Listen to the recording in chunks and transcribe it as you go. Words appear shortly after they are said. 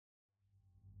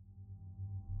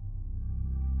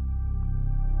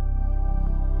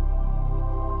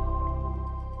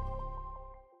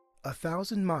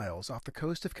1,000 miles off the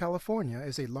coast of California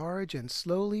is a large and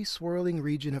slowly swirling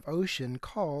region of ocean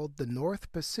called the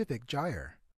North Pacific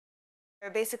Gyre.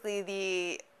 Basically,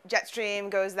 the jet stream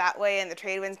goes that way and the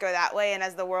trade winds go that way, and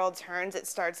as the world turns,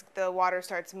 the water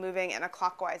starts moving in a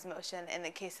clockwise motion in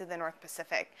the case of the North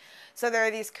Pacific. So there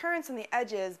are these currents on the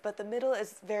edges, but the middle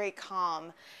is very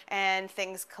calm and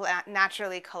things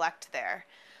naturally collect there.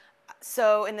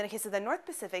 So in the case of the North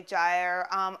Pacific Gyre,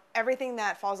 everything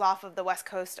that falls off of the west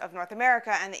coast of North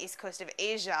America and the east coast of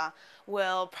Asia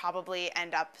will probably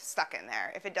end up stuck in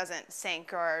there if it doesn't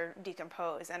sink or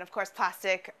decompose. And of course,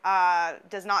 plastic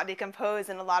does not decompose,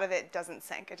 and a lot of it doesn't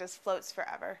sink. It just floats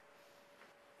forever.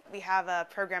 We have a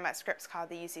program at Scripps called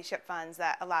the UC Ship Funds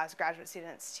that allows graduate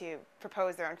students to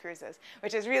propose their own cruises,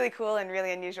 which is really cool and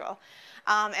really unusual.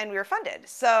 And we were funded.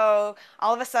 So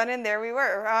all of a sudden, there we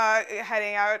were,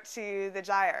 heading out to the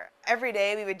Gyre. Every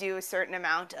day, we would do a certain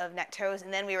amount of net tows,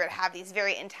 and then we would have these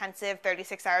very intensive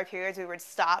 36-hour periods. We would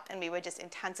stop, and we would just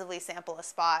intensively sample a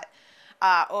spot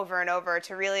over and over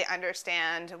to really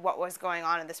understand what was going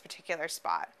on in this particular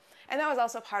spot. And that was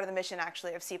also part of the mission,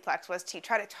 actually, of CPLEX, was to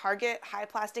try to target high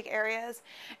plastic areas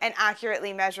and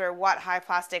accurately measure what high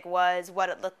plastic was, what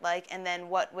it looked like, and then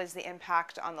what was the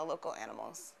impact on the local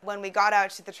animals. When we got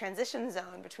out to the transition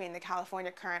zone between the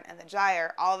California current and the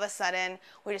Gyre, all of a sudden,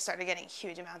 we just started getting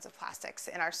huge amounts of plastics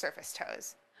in our surface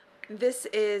tows. This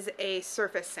is a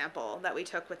surface sample that we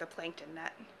took with a plankton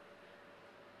net.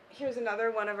 Here's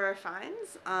another one of our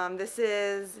finds. This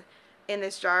is, in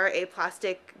this jar, a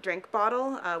plastic drink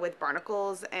bottle with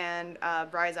barnacles and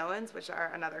bryozoans, which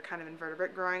are another kind of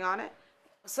invertebrate growing on it.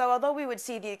 So although we would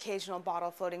see the occasional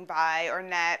bottle floating by, or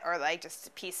net, or like just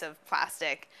a piece of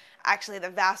plastic, actually the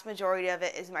vast majority of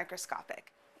it is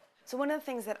microscopic. So one of the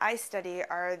things that I study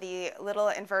are the little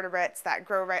invertebrates that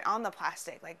grow right on the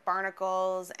plastic, like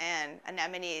barnacles and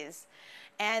anemones.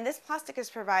 And this plastic is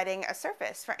providing a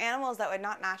surface for animals that would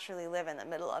not naturally live in the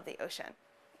middle of the ocean.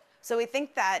 So we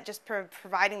think that just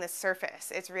providing the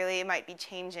surface, it really might be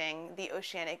changing the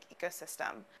oceanic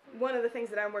ecosystem. One of the things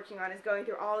that I'm working on is going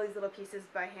through all these little pieces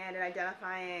by hand and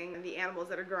identifying the animals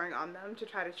that are growing on them to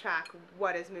try to track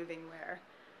what is moving where.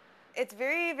 It's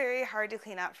very, very hard to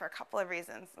clean up for a couple of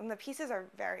reasons. And the pieces are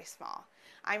very small.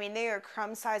 I mean, they are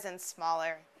crumb size and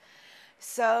smaller.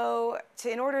 So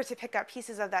in order to pick up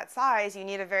pieces of that size, you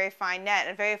need a very fine net.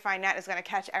 And a very fine net is going to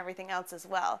catch everything else as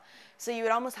well. So you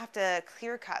would almost have to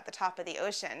clear cut the top of the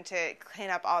ocean to clean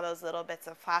up all those little bits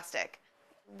of plastic.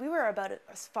 We were about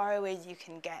as far away as you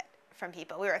can get from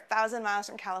people. We were 1,000 miles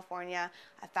from California,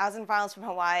 1,000 miles from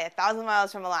Hawaii, 1,000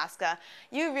 miles from Alaska.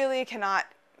 You really cannot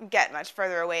get much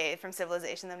further away from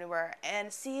civilization than we were.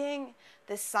 And seeing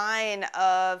this sign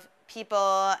of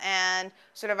people and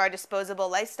sort of our disposable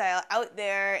lifestyle out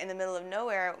there in the middle of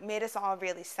nowhere made us all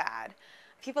really sad.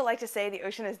 People like to say the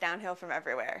ocean is downhill from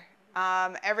everywhere.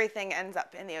 Everything ends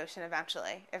up in the ocean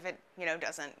eventually if it,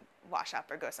 doesn't wash up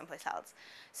or go someplace else.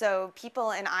 So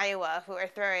people in Iowa who are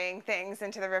throwing things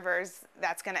into the rivers,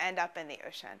 that's going to end up in the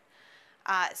ocean.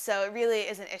 So it really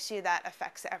is an issue that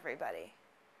affects everybody.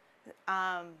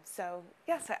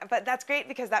 Yes, but that's great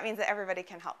because that means that everybody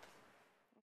can help.